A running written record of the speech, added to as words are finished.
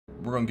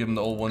We're gonna give him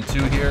the old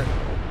 1-2 here.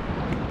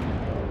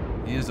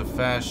 He is a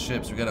fast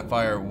ship, so we gotta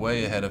fire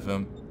way ahead of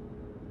him.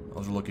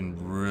 Those are looking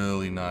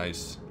really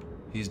nice.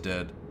 He's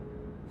dead.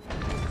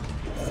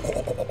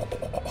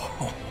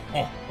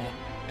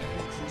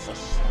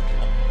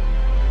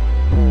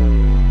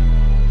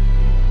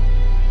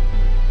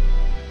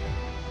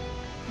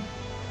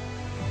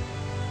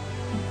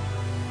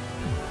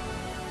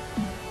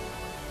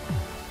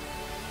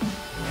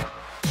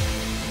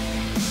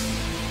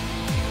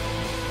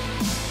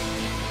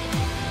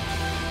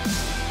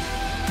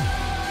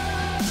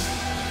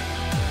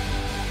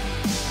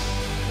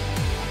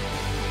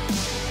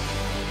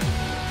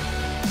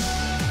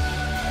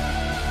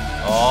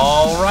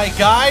 Alright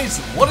guys,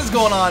 what is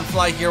going on?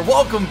 Fly here.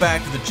 Welcome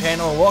back to the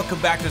channel. Welcome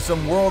back to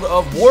some World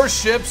of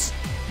Warships.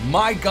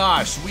 My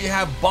gosh, we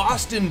have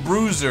Boston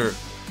Bruiser.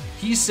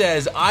 He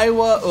says,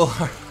 Iowa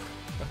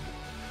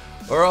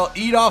or I'll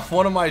eat off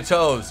one of my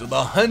toes. With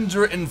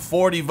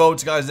 140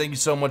 votes, guys. Thank you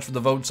so much for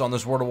the votes on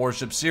this World of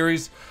Warships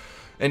series.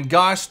 And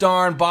gosh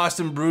darn,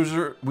 Boston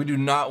Bruiser, we do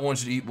not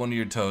want you to eat one of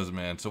your toes,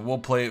 man. So we'll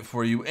play it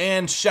for you.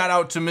 And shout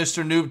out to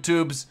Mr.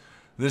 NoobTubes.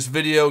 This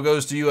video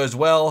goes to you as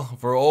well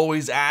for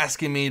always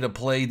asking me to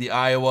play the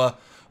Iowa.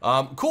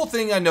 Cool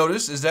thing I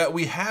noticed is that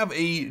we have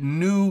a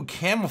new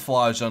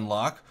camouflage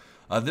unlock.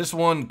 This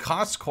one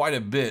costs quite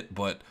a bit,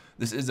 but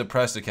this is a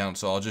press account,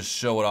 so I'll just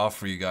show it off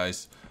for you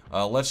guys.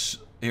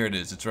 Here it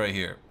is. It's right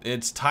here.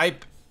 It's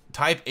Type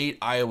 8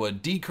 Iowa.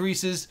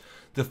 Decreases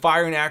the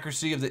firing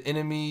accuracy of the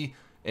enemy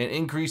and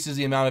increases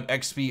the amount of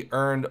XP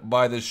earned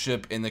by the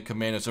ship in the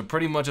commander. So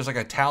pretty much it's like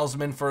a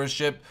talisman for a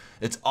ship.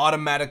 It's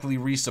automatically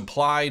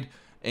resupplied,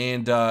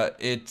 and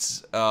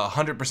it's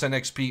 100%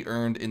 XP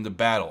earned in the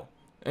battle.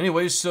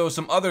 Anyways, so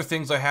some other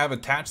things I have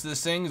attached to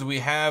this thing is we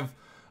have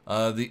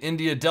the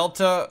India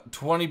Delta,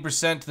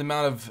 20% the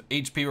amount of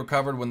HP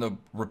recovered when the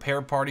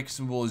repair party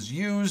symbol is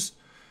used.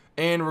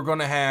 And we're going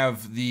to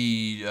have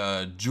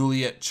the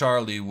Juliet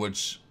Charlie,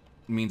 which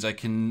means I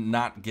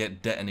cannot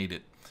get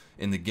detonated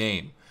in the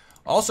game.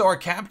 Also, our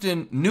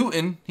Captain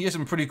Newton, he has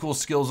some pretty cool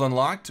skills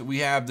unlocked. We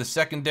have the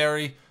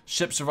secondary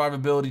Ship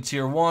Survivability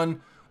Tier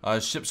 1,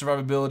 Ship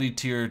Survivability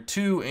Tier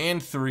 2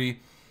 and 3.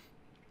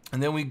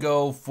 And then we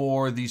go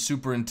for the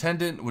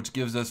Superintendent, which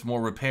gives us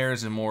more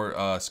repairs and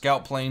more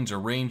scout planes, or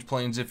range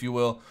planes, if you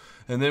will.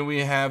 And then we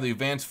have the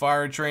Advanced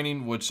Fire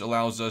Training, which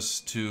allows us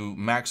to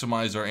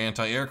maximize our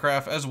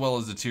anti-aircraft, as well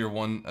as the Tier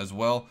 1 as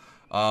well.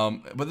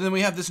 But then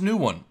we have this new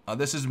one.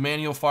 This is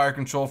Manual Fire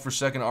Control for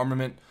Second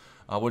Armament,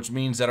 which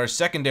means that our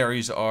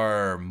secondaries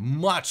are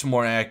much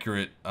more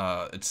accurate.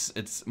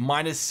 It's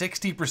minus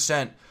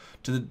 60%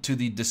 to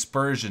the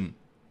dispersion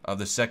of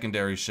the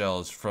secondary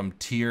shells from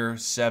Tier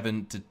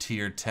 7 to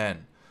Tier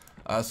 10.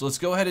 So let's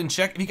go ahead and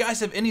check. If you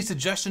guys have any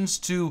suggestions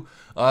to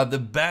the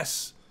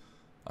best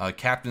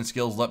captain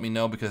skills, let me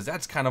know, because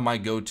that's kind of my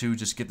go-to.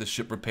 Just get the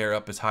ship repair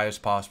up as high as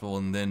possible,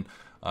 and then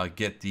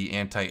get the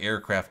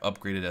anti-aircraft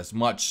upgraded as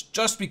much,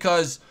 just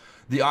because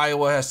the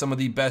Iowa has some of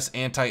the best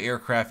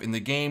anti-aircraft in the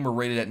game. We're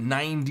rated at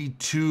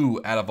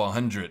 92 out of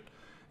 100.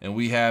 And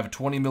we have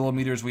 20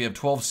 millimeters. We have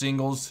 12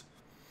 singles,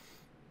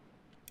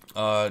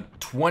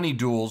 20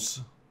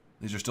 duels.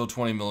 These are still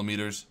 20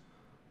 millimeters.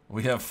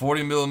 We have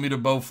 40 millimeter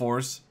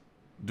Bofors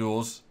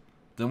duels.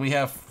 Then we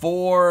have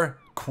 4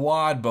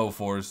 quad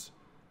Bofors.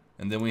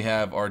 And then we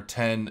have our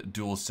 10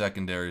 dual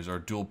secondaries, our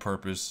dual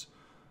purpose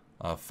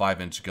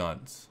 5-inch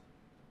guns.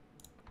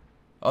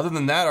 Other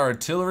than that, our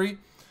artillery,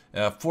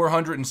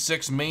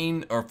 406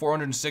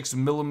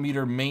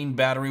 millimeter main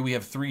battery. We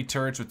have 3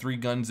 turrets with 3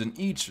 guns in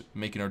each,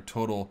 making our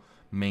total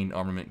main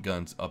armament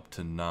guns up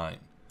to 9.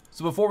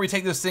 So before we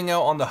take this thing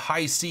out on the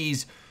high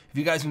seas, if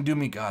you guys can do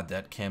me, God,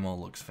 that camo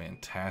looks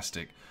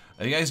fantastic.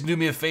 If you guys can do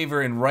me a favor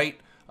and write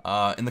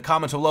in the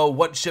comments below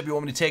what ship you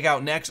want me to take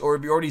out next, or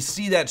if you already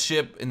see that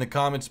ship in the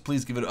comments,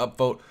 please give it an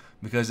upvote,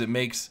 because it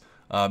makes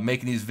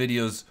making these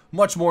videos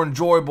much more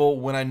enjoyable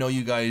when I know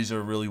you guys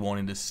are really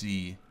wanting to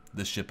see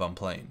the ship I'm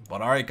playing.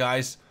 But alright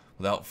guys,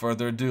 without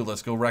further ado,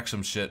 let's go wreck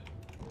some shit.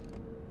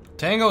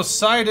 Tango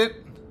sighted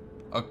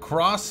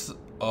across,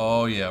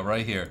 oh yeah,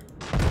 right here.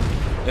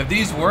 If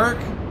these work,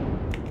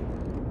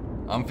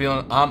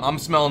 I'm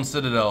smelling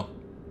Citadel.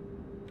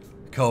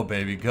 Go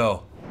baby,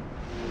 go.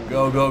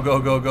 Go, go, go,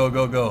 go, go,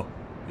 go, go.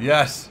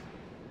 Yes.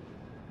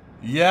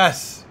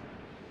 Yes.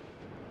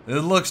 It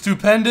looks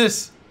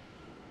stupendous.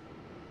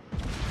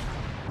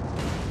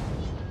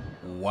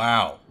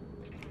 Wow.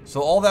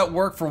 So all that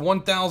work for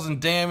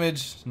 1,000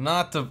 damage,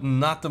 not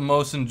the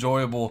most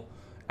enjoyable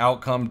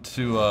outcome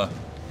to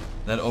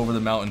that over the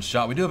mountain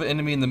shot. We do have an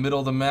enemy in the middle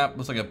of the map.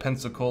 Looks like a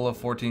Pensacola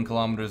 14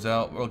 kilometers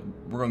out.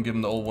 We're gonna give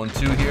him the old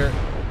 1-2 here.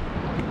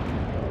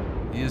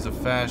 He is a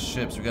fast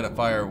ship, so we gotta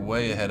fire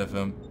way ahead of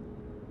him.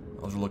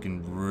 Those are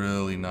looking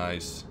really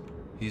nice.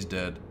 He's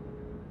dead.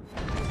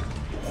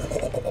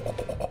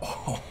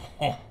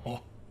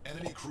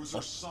 Enemy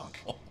cruiser sunk.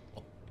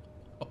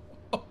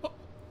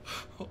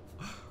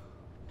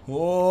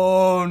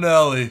 Oh,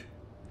 Nelly.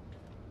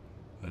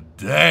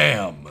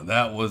 Damn,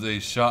 that was a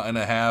shot and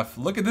a half.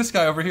 Look at this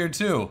guy over here,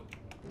 too.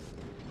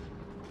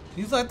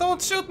 He's like,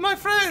 don't shoot my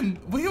friend.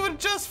 We were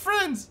just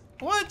friends.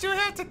 Why'd you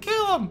have to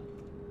kill him?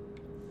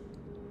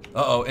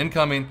 Uh-oh,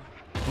 incoming.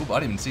 Oop, I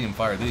didn't even see him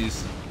fire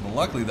these. Well,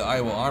 luckily, the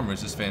Iowa armor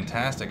is just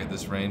fantastic at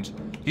this range.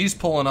 He's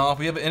pulling off.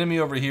 We have an enemy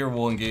over here.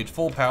 We'll engage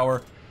full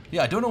power.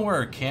 Yeah, I don't know where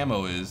our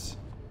camo is.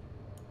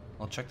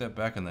 I'll check that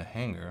back in the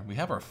hangar. We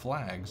have our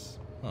flags.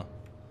 Huh.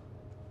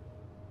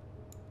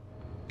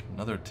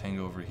 Another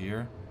tango over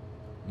here.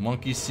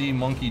 Monkey see,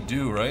 monkey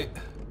do, right?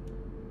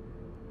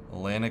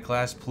 Atlantic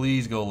class,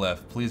 please go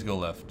left. Please go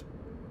left.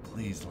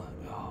 Please left.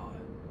 Oh,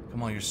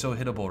 come on, you're so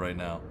hittable right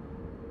now.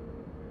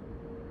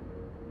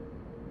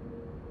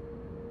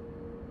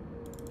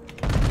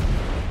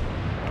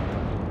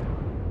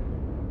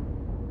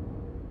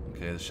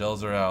 Okay, the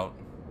shells are out.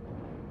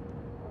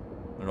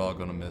 They're all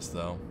gonna miss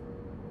though.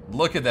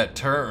 Look at that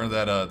turn,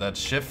 or that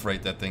shift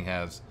rate that thing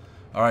has.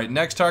 All right,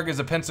 next target is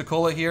a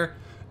Pensacola here.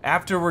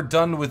 After we're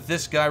done with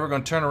this guy, we're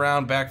gonna turn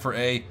around back for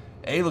A.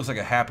 A looks like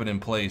a happen in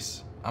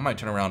place. I might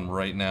turn around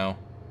right now.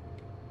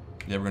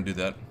 Yeah, we're gonna do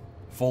that.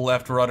 Full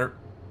left rudder.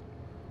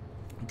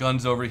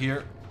 Guns over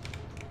here.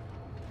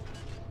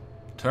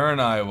 Turn,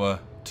 Iowa.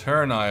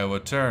 Turn, Iowa.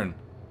 Turn.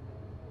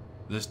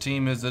 This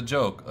team is a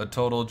joke. A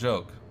total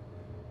joke.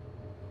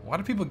 Why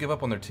do people give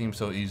up on their team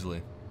so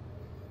easily?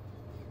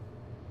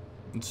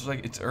 It's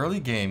like, it's early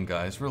game,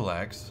 guys.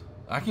 Relax.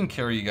 I can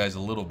carry you guys a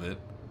little bit,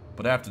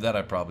 but after that,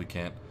 I probably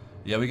can't.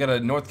 Yeah, we got a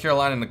North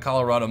Carolina and a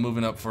Colorado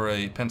moving up for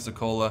a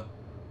Pensacola,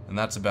 and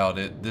that's about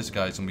it. This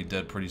guy's gonna be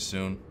dead pretty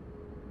soon.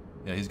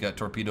 Yeah, he's got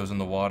torpedoes in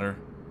the water,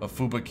 a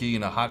Fubaki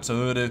and a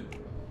Hatsuuru.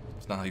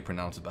 It's not how you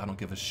pronounce it, but I don't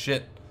give a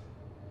shit.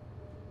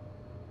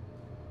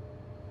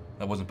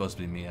 That wasn't supposed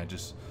to be me.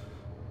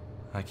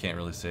 I can't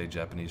really say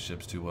Japanese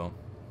ships too well.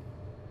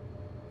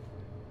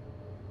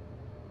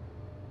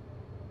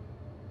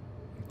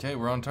 Okay,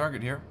 we're on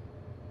target here.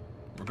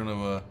 We're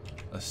gonna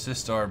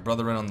assist our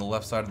brethren on the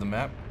left side of the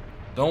map.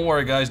 Don't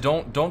worry, guys.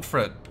 Don't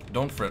fret.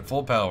 Don't fret.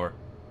 Full power.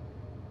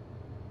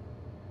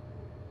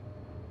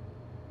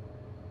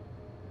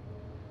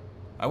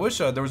 I wish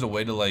there was a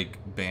way to like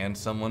ban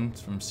someone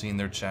from seeing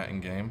their chat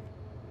in game.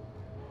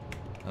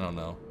 I don't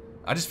know.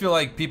 I just feel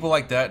like people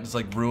like that just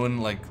like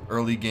ruin like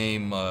early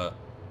game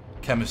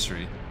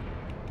chemistry.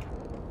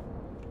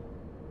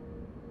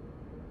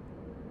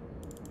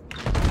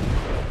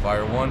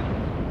 Fire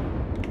one.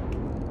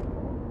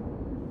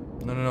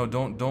 No,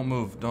 don't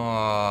move.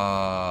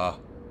 Ah.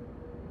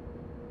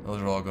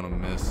 Those are all gonna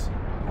miss.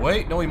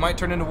 Wait, no, he might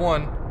turn into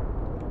one.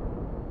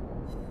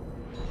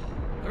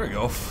 There we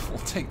go. We'll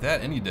take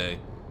that any day.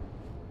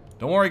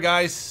 Don't worry,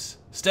 guys.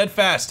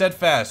 Steadfast,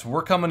 steadfast.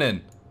 We're coming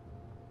in.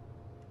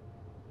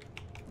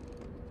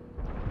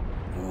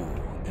 Ooh,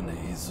 in the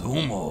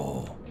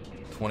Izumo.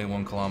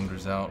 21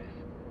 kilometers out.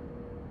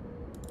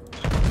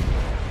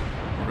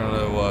 We're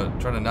gonna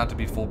try to not to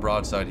be full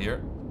broadside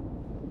here.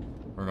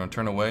 We're gonna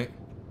turn away.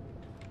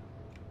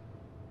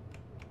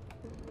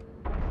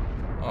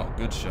 Oh,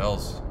 good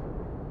shells.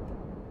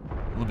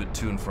 A little bit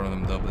too in front of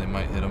them though, but they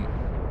might hit them.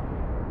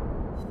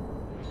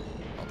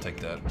 I'll take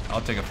that. I'll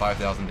take a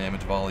 5,000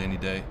 damage volley any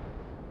day.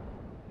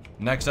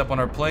 Next up on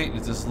our plate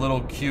is this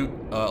little cute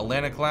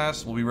Atlantic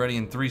class. We'll be ready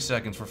in 3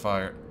 seconds for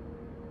fire.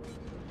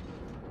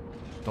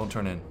 Don't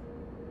turn in.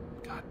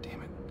 God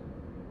damn it.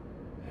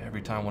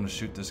 Every time I want to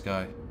shoot this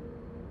guy.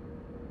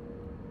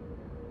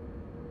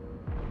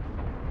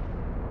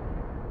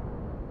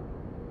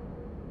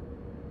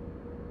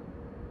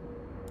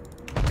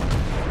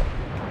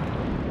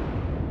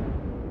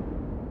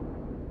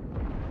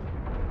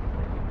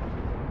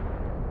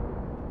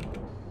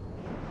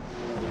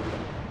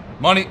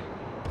 Money!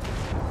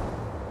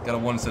 Got a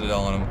 1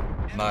 Citadel on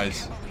him.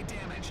 Nice.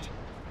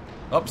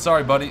 Oh,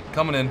 sorry, buddy.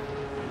 Coming in.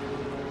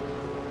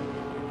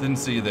 Didn't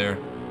see you there.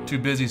 Too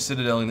busy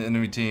Citadeling the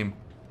enemy team.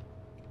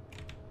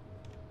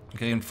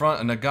 Okay, in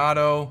front, a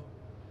Nagato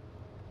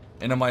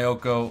and a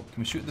Mayoko. Can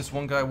we shoot this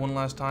one guy one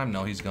last time?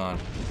 No, he's gone.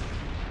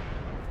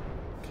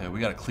 Okay, we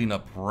gotta clean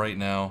up right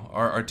now.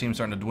 Our team's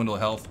starting to dwindle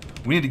health.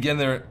 We need to get in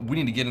there. We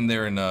need to get in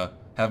there and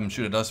have him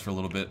shoot at us for a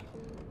little bit.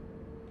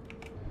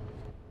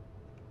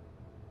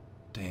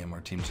 Damn,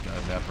 our team just got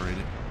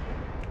evaporated.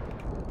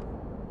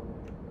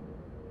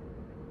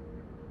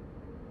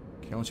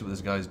 Can't really see what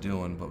this guy's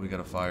doing, but we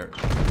gotta fire.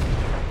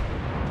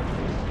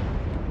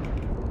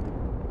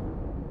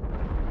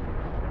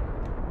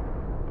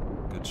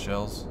 Good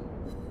shells.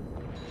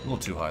 A little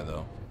too high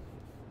though.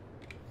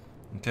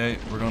 Okay,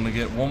 we're gonna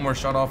get one more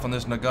shot off on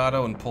this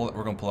Nagato and pull it.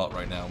 We're gonna pull out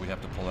right now. We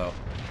have to pull out.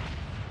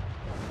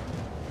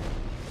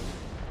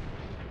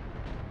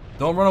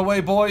 Don't run away,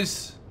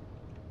 boys!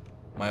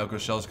 Mayoko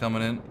shell's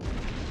coming in.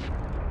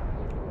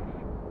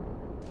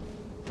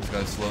 This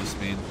guy's slow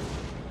speed.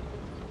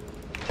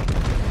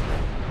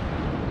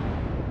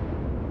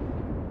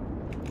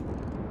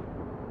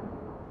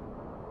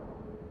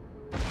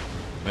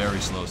 Very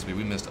slow speed.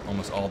 We missed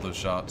almost all those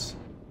shots.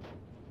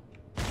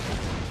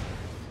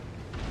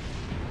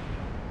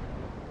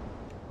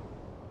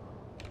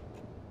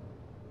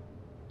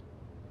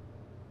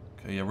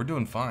 Okay, yeah, we're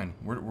doing fine.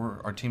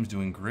 Our team's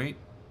doing great.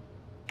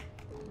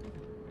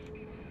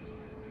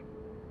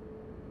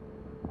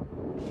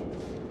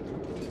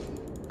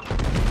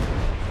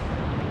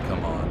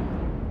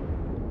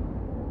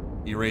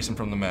 erase him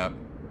from the map.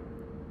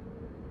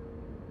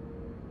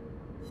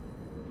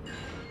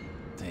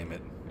 Damn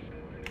it.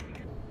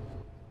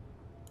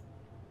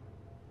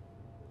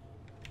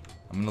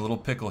 I'm in a little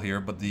pickle here,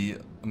 but the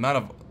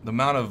amount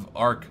of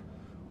arc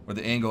or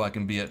the angle I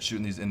can be at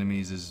shooting these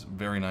enemies is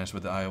very nice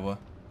with the Iowa.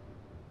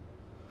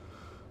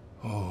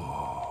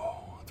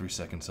 Oh, 3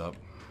 seconds up.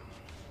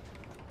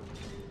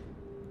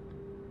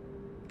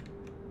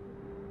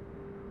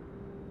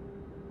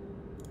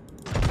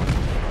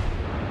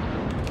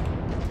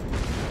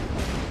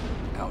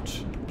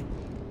 Ouch.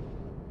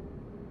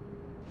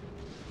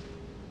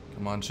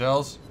 Come on,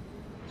 shells.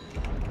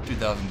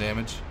 2,000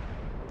 damage.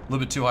 A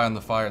little bit too high on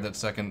the fire, that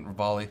second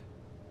volley.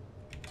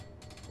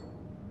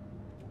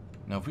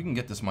 Now, if we can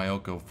get this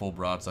Myoko full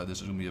broadside, this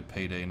is going to be a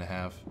payday and a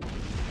half.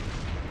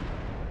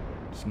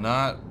 It's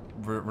not...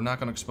 We're not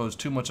going to expose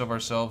too much of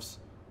ourselves.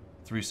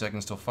 3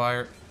 seconds till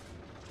fire.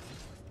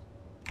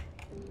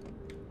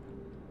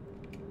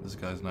 This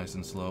guy's nice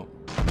and slow.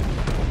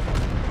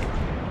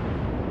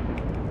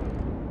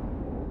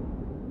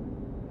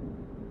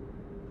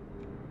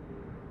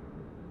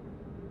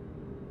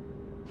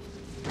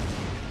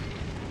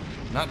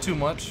 Not too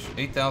much.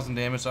 8,000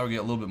 damage, so I would get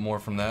a little bit more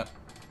from that.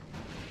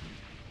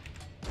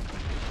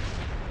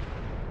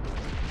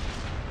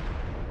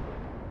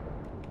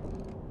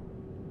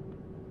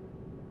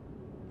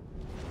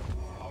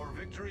 Our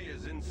victory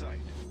is in sight.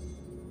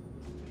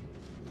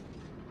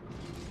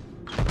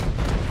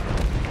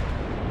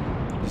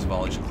 This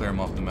volley should clear him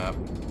off the map.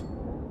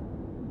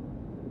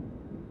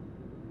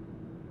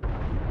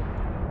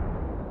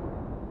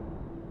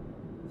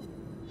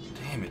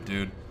 Damn it,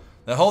 dude.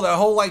 That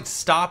whole like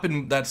stop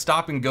and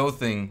go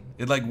thing,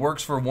 it like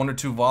works for 1 or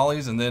 2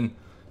 volleys, and then,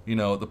 you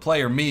know, the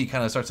player, me,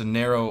 kind of starts to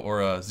narrow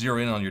or zero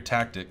in on your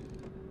tactic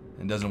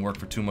and doesn't work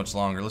for too much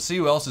longer. Let's see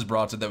who else is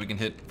broadside that we can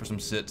hit for some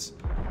sits.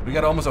 We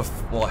got almost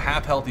a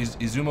half health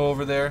Izumo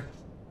over there.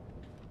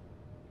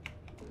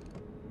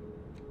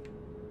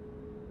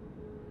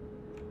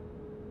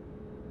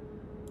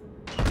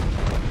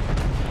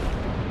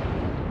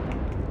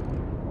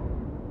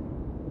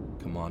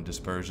 Come on,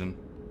 dispersion.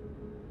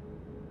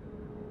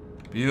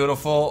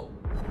 Beautiful.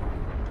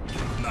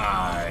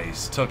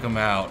 Nice. Took him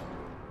out.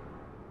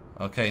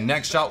 Okay,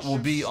 next shot will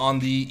be on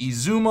the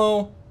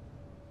Izumo.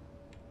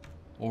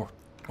 Or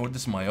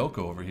this Myoko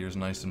over here is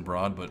nice and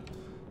broad, but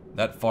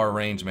that far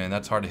range, man,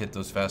 that's hard to hit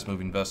those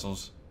fast-moving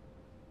vessels.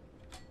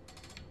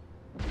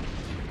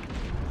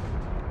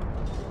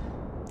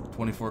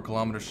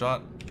 24-kilometer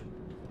shot.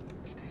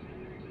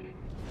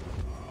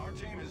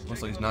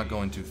 Looks like he's not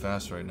going too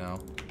fast right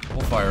now.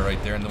 We'll fire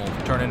right there, and then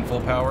we'll turn in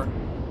full power.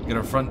 Get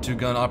our front 2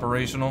 gun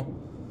operational.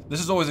 This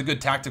is always a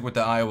good tactic with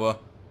the Iowa.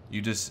 You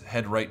just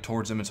head right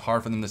towards them. It's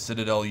hard for them to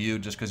Citadel you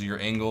just because of your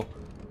angle.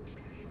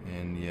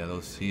 And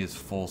yeah, he is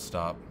full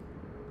stop.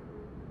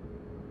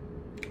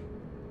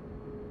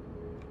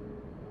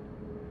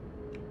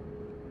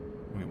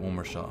 Wait, one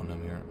more shot on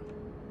him here.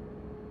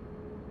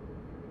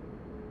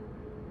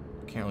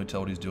 Can't really tell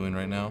what he's doing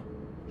right now.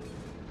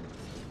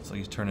 Looks like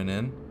he's turning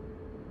in.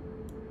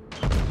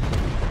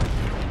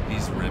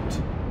 He's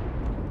ripped.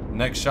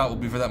 Next shot will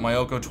be for that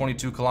Myoko,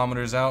 22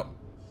 kilometers out.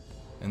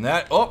 And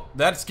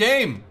that's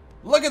game.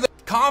 Look at the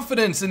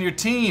confidence in your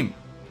team.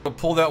 We'll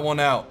pull that one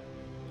out.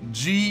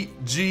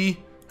 GG.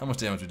 How much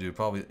damage we do?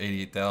 Probably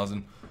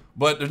 88,000.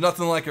 But there's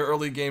nothing like an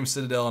early game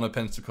Citadel and a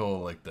Pensacola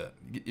like that.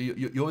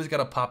 You always got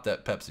to pop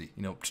that Pepsi,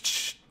 you know.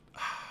 So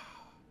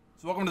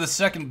welcome to the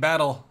second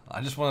battle.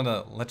 I just wanted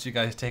to let you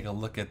guys take a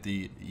look at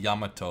the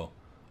Yamato,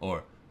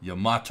 or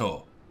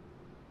Yamato.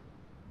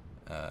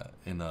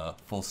 In a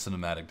full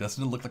cinematic.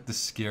 Doesn't it look like the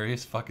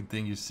scariest fucking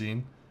thing you've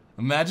seen?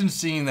 Imagine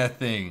seeing that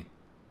thing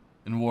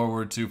in World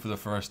War II for the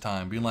first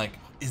time. Being like,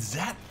 is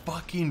that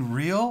fucking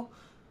real?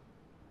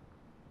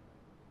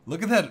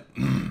 Look at that.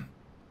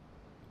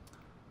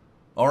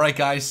 Alright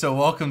guys, so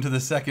welcome to the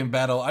second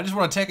battle. I just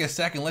want to take a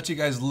second and let you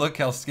guys look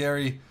how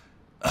scary.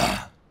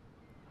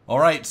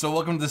 Alright, so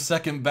welcome to the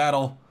second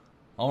battle.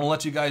 I want to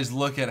let you guys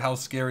look at how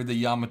scary the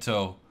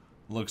Yamato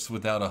looks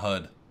without a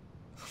HUD.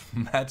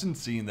 Imagine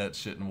seeing that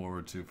shit in World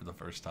War II for the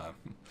first time.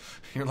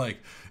 You're like,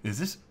 is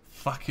this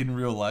fucking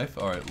real life?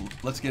 Alright,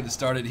 let's get it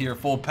started here.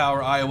 Full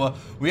power, Iowa.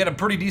 We had a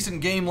pretty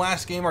decent game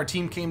last game. Our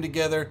team came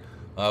together.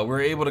 We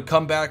were able to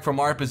come back from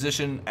our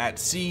position at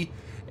C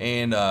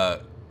and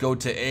go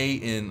to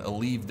A and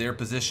leave their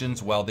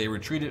positions while they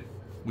retreated.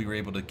 We were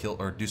able to kill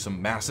or do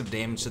some massive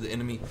damage to the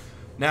enemy.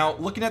 Now,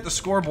 looking at the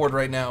scoreboard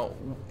right now,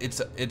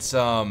 it's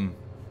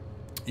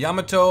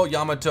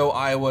Yamato,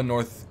 Iowa,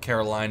 North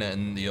Carolina,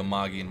 and the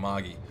Amagi and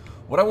Magi.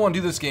 What I want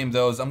to do this game,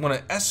 though, is I'm going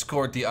to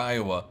escort the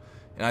Iowa.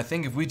 And I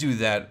think if we do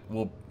that,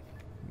 we'll,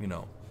 you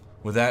know,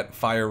 with that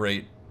fire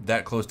rate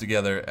that close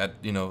together at,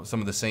 you know, some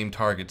of the same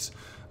targets,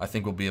 I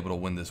think we'll be able to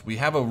win this. We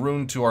have a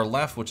rune to our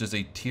left, which is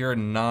a tier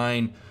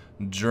 9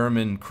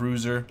 German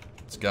cruiser.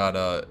 It's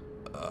got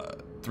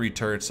 3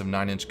 turrets of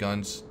 9-inch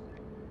guns,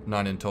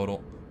 9 in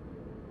total.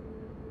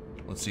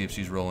 Let's see if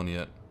she's rolling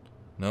yet.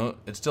 No,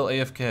 it's still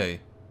AFK.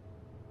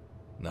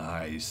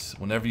 Nice.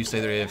 Whenever you say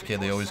they're AFK,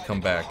 they always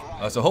come back.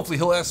 So hopefully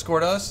he'll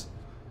escort us.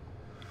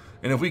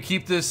 And if we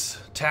keep this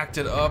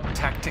tactic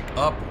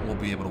up, we'll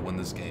be able to win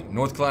this game.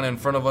 North Carolina in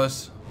front of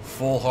us.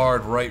 Full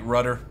hard right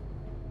rudder.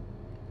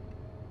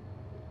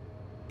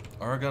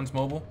 Are our guns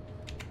mobile?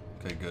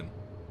 Okay, good.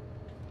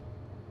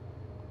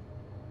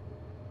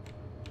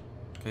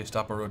 Okay,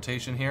 stop our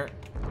rotation here.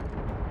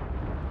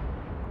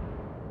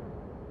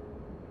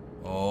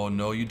 Oh,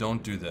 no, you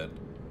don't do that.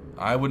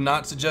 I would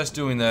not suggest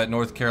doing that,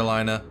 North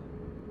Carolina.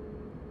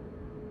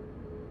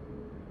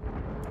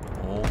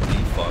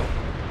 Holy fuck.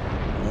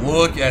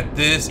 Look at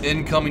this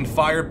incoming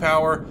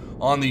firepower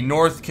on the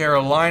North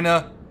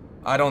Carolina.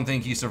 I don't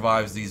think he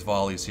survives these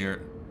volleys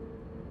here.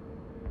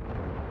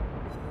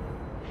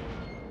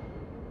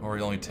 Or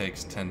he only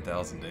takes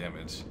 10,000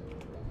 damage.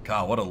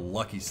 God, what a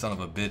lucky son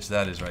of a bitch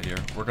that is right here.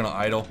 We're gonna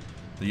idle.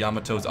 The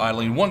Yamato's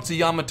idling. Once the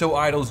Yamato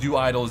idles, you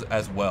idles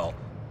as well.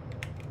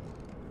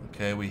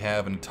 Okay, we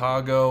have an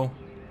Otago.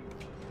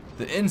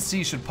 The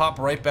NC should pop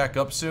right back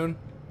up soon.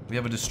 We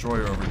have a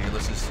destroyer over here.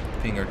 Let's just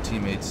ping our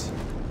teammates.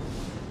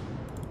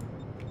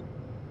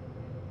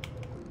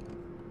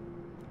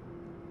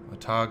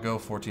 Otago,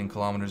 14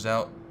 kilometers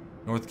out.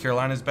 North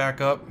Carolina's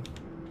back up.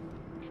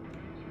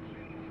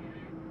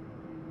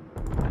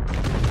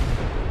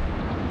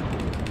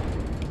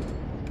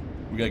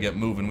 We gotta get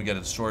moving. We got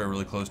a destroyer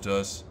really close to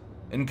us.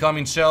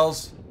 Incoming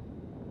shells.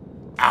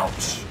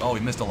 Ouch. Oh,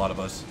 he missed a lot of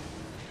us.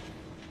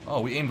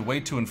 Oh, we aimed way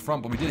too in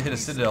front, but we did hit a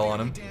Citadel on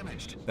him.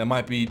 That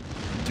might be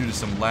due to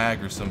some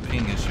lag or some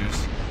ping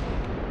issues.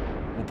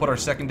 We'll put our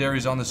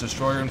secondaries on this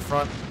destroyer in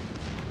front.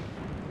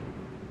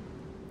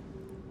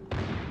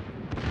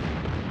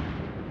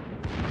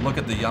 Look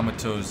at the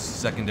Yamato's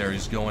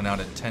secondaries going out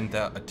at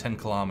 10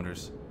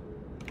 kilometers.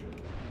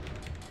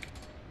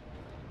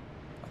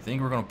 I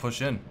think we're gonna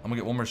push in. I'm gonna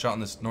get one more shot on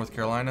this North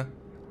Carolina.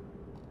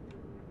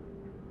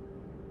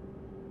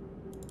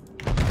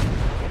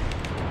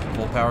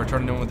 Full power,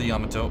 turning in with the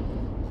Yamato.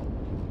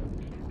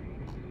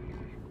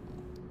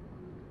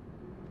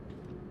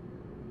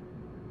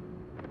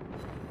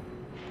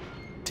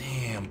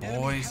 Damn,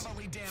 boys.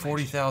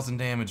 40,000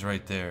 damage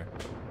right there.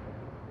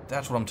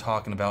 That's what I'm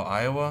talking about,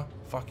 Iowa.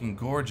 Fucking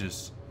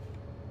gorgeous.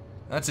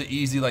 That's an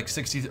easy like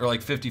 60 or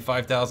like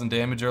 55,000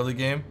 damage early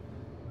game.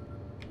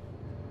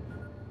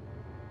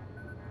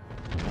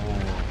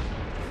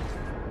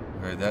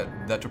 Alright,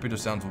 that torpedo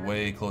sounds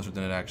way closer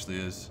than it actually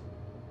is.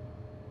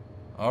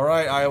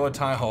 Alright, Iowa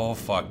time. Oh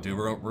fuck, dude.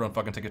 We're gonna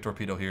fucking take a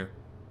torpedo here.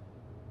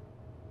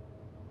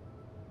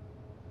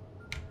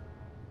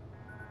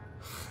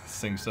 This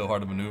thing's so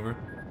hard to maneuver.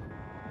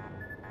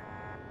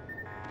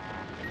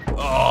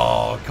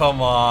 Oh,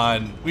 come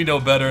on. We know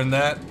better than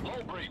that.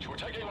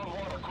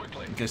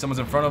 Okay, someone's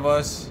in front of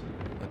us.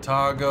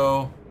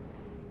 Otago.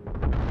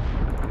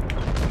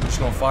 I'm just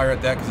gonna fire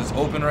at that because it's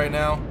open right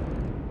now.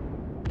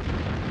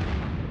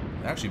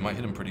 Actually, might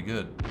hit him pretty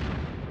good.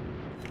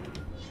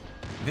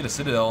 We hit a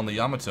Citadel on the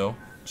Yamato.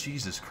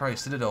 Jesus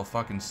Christ, Citadel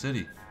fucking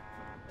city.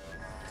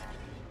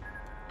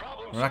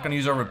 We're not gonna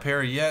use our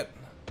repair yet.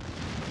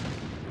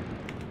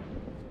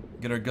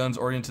 Get our guns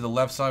oriented to the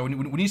left side. We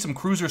need some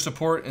cruiser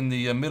support in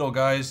the middle,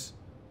 guys.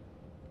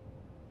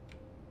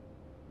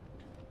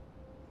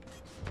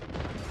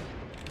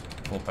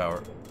 Full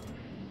power.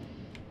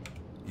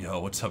 Yo,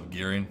 what's up,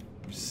 Gearing?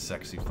 You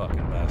sexy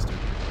fucking bastard.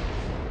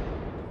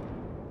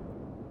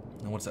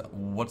 And what's that?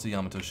 What's the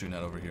Yamato shooting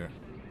at over here?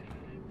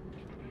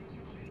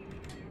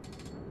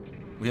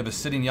 We have a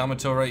sitting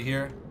Yamato right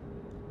here.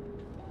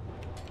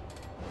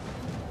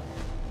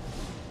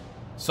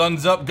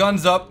 Sun's up,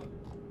 guns up.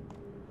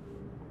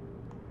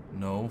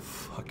 No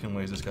fucking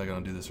way is this guy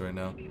gonna do this right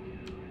now.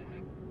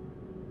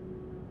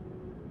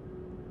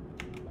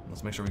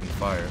 Let's make sure we can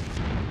fire.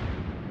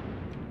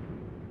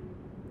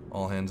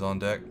 All hands on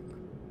deck.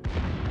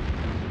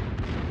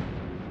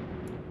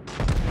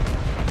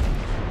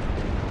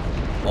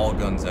 All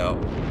guns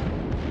out.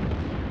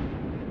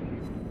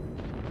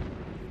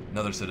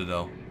 Another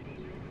Citadel.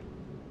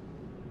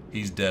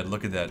 He's dead.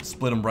 Look at that.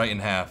 Split him right in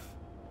half.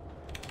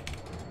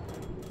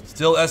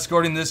 Still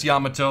escorting this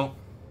Yamato.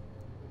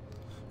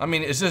 I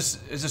mean, it's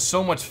just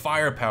so much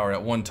firepower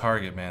at one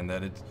target, man,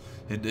 that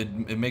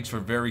it makes for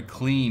very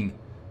clean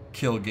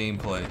kill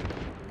gameplay.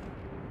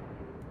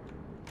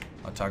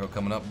 Otago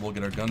coming up. We'll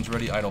get our guns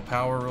ready. Idle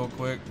power real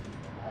quick.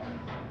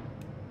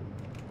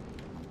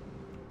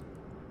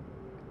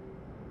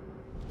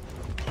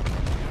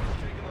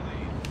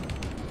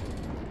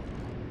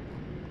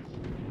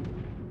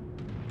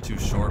 Too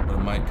short, but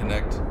it might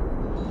connect.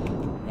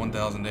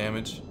 1,000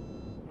 damage.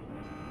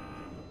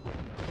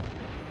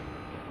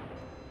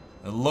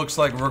 It looks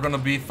like we're gonna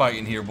be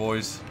fighting here,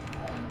 boys.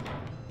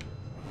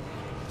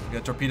 We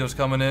got torpedoes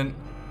coming in.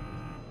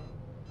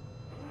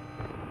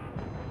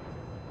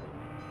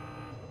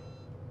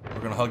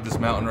 We're gonna hug this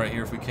mountain right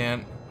here if we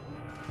can.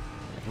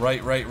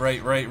 Right.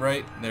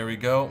 There we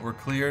go. We're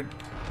cleared.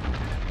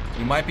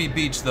 We might be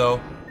beached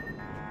though.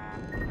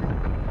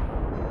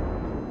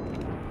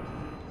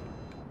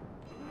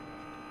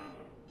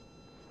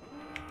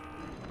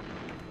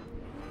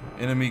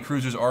 Enemy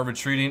cruisers are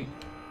retreating.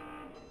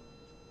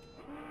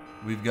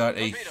 We've got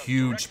a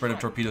huge spread of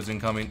torpedoes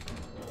incoming.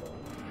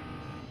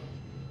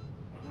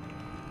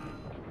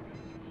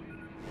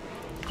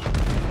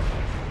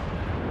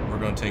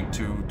 gonna take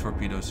 2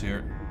 torpedoes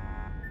here.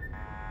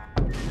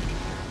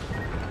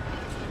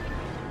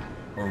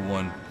 Or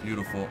 1.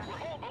 Beautiful.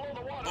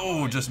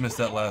 Oh, just missed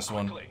that last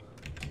one.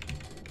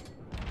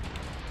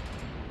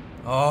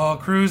 Oh,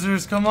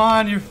 cruisers, come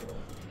on!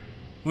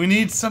 We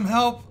need some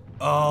help.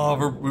 Oh,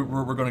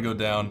 we're gonna go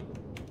down.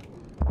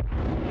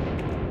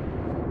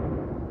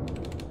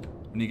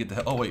 We need to get the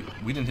hell. Oh wait,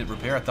 we didn't hit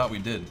repair. I thought we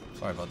did.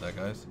 Sorry about that,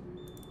 guys.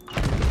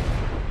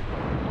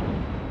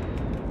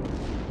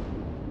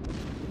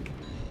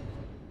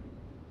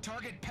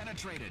 Target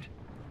penetrated.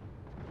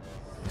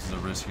 This is a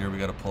risk here. We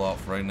got to pull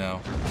off right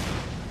now.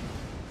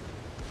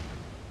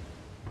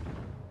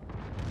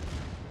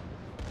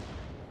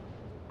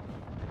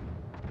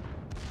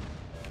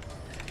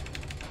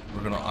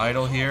 We're gonna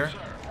idle here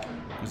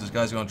because this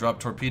guy's gonna drop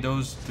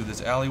torpedoes through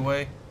this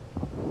alleyway.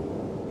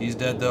 He's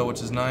dead though,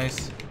 which is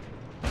nice.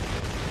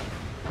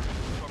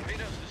 Torpedoes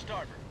to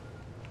starboard.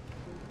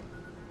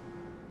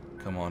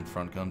 Come on,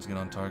 front guns, get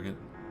on target.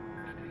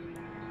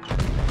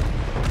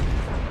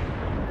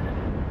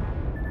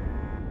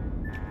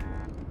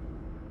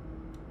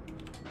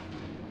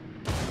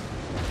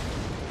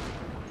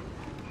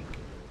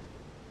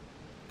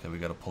 Okay, we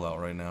gotta pull out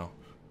right now.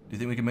 Do you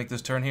think we can make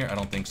this turn here? I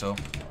don't think so.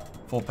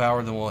 Full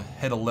power, then we'll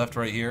head a left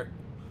right here.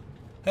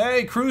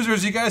 Hey,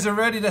 cruisers, you guys are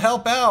ready to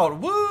help out.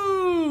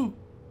 Woo!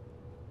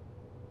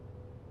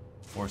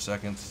 4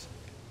 seconds.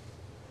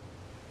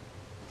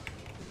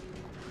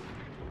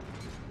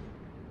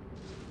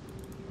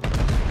 He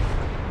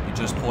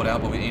just pulled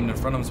out, but we aimed in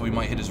front of him, so we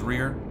might hit his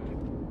rear.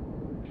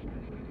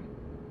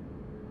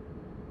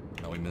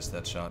 No, we missed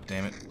that shot.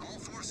 Damn it. All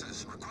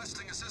forces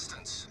requesting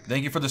assistance.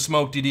 Thank you for the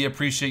smoke, DD.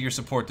 Appreciate your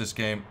support this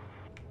game.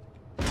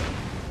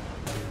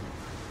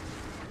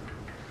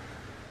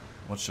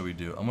 What should we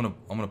do? I'm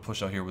gonna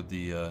push out here with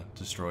the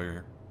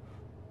destroyer.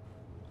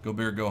 Go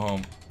big or go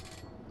home.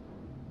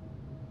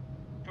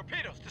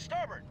 Torpedoes to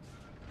starboard.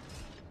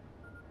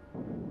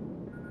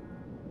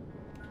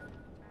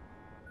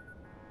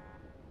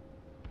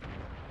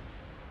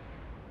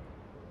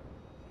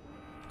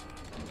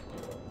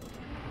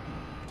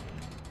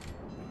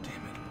 Damn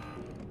it.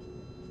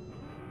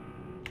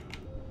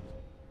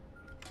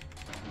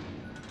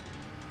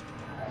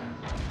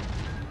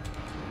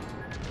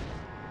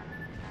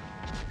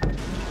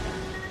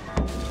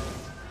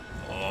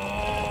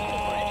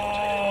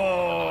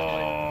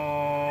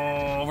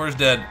 Oh, where's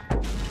dead?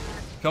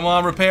 Come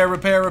on, repair,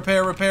 repair,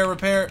 repair, repair,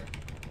 repair.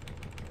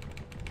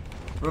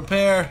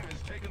 Repair.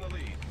 Is taking the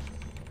lead.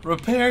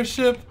 Repair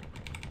ship.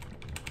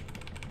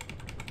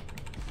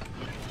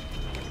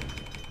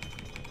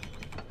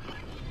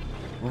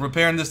 We're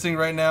repairing this thing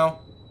right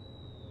now.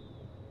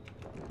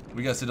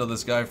 We got to CITADEL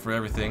this guy for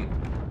everything.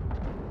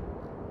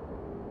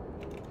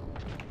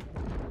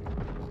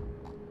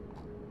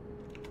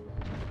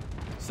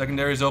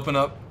 Secondaries open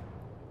up.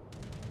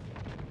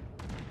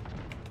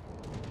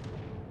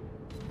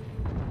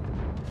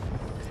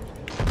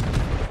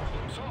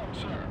 Solved,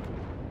 sir.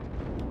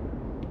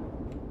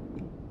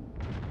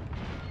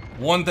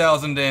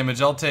 1,000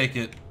 damage. I'll take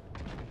it.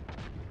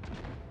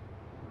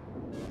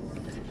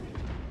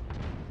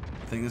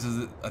 I think this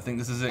is it. I think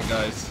this is it,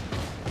 guys.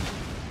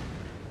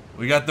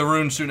 We got the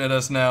rune shooting at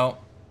us now.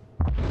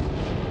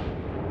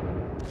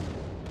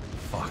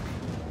 Fuck.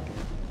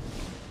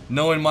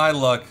 Knowing my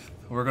luck,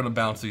 we're gonna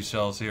bounce these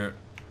shells here.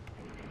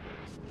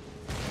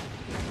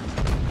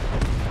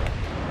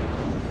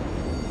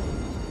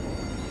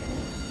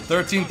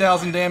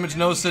 $13,000 damage,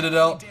 no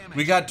CITADEL.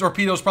 We got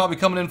torpedoes probably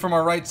coming in from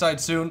our right side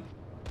soon.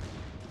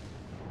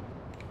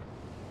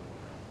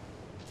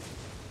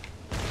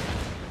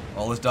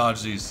 Oh, let's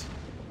dodge these.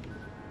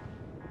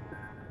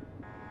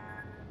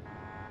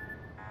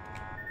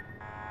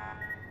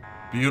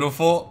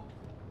 Beautiful.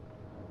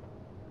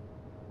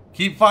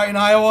 Keep fighting,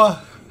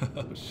 Iowa.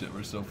 Oh shit,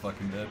 we're so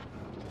fucking dead.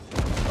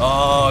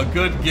 Oh,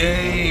 good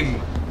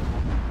game.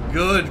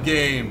 Good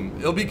game.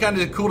 It'll be kind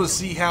of cool to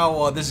see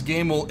how this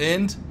game will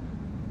end.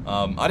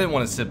 I didn't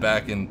want to sit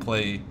back and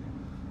play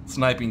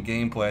sniping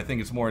gameplay. I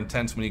think it's more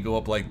intense when you go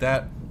up like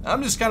that.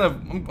 I'm just kind of,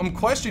 I'm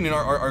questioning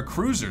our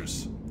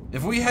cruisers.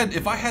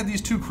 If I had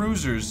these 2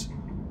 cruisers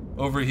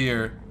over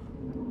here,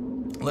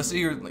 let's see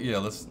here, yeah,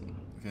 let's,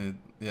 okay,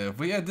 yeah, if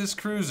we had this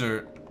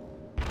cruiser,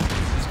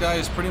 this guy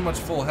is pretty much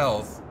full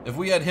health. If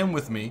we had him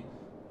with me,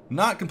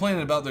 not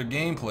complaining about their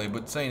gameplay,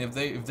 but saying if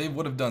they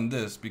would have done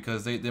this,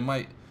 because they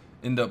might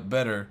end up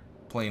better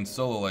playing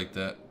solo like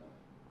that.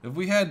 If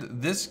we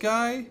had this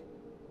guy,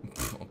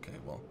 okay,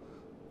 well,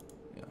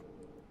 yeah,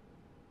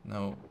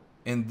 no,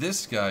 and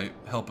this guy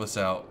help us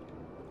out,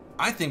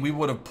 I think we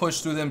would have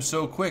pushed through them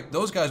so quick.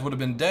 Those guys would have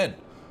been dead.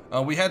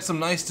 We had some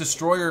nice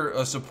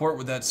destroyer support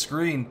with that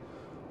screen,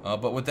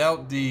 but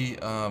without the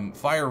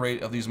fire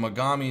rate of these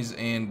Magamis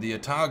and the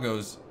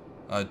Atagos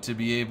to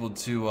be able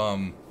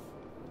to,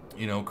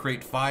 you know,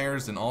 create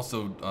fires and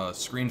also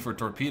screen for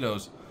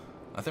torpedoes,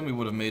 I think we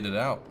would have made it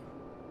out.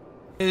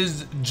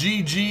 Is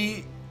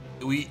GG.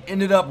 We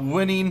ended up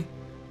winning.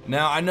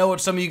 Now, I know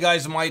what some of you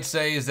guys might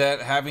say is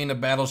that having a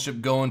battleship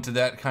go into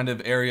that kind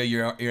of area,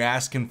 you're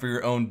asking for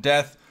your own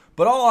death.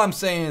 But all I'm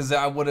saying is that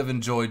I would have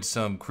enjoyed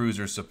some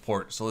cruiser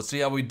support. So let's see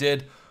how we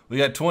did. We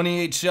got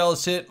 28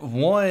 shells hit,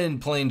 1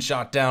 plane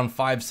shot down,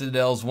 5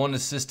 citadels, 1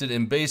 assisted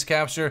in base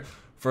capture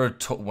for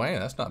a wow,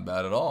 that's not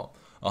bad at all.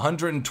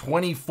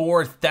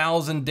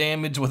 124,000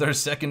 damage with our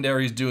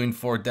secondaries doing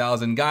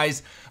 4,000.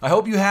 Guys, I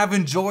hope you have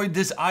enjoyed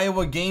this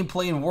Iowa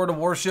gameplay in World of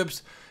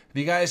Warships. If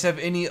you guys have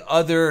any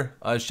other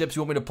ships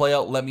you want me to play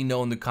out, let me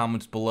know in the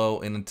comments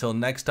below. And until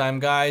next time,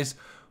 guys,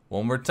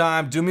 one more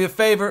time, do me a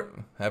favor.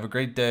 Have a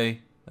great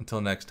day.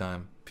 Until next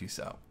time, peace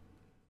out.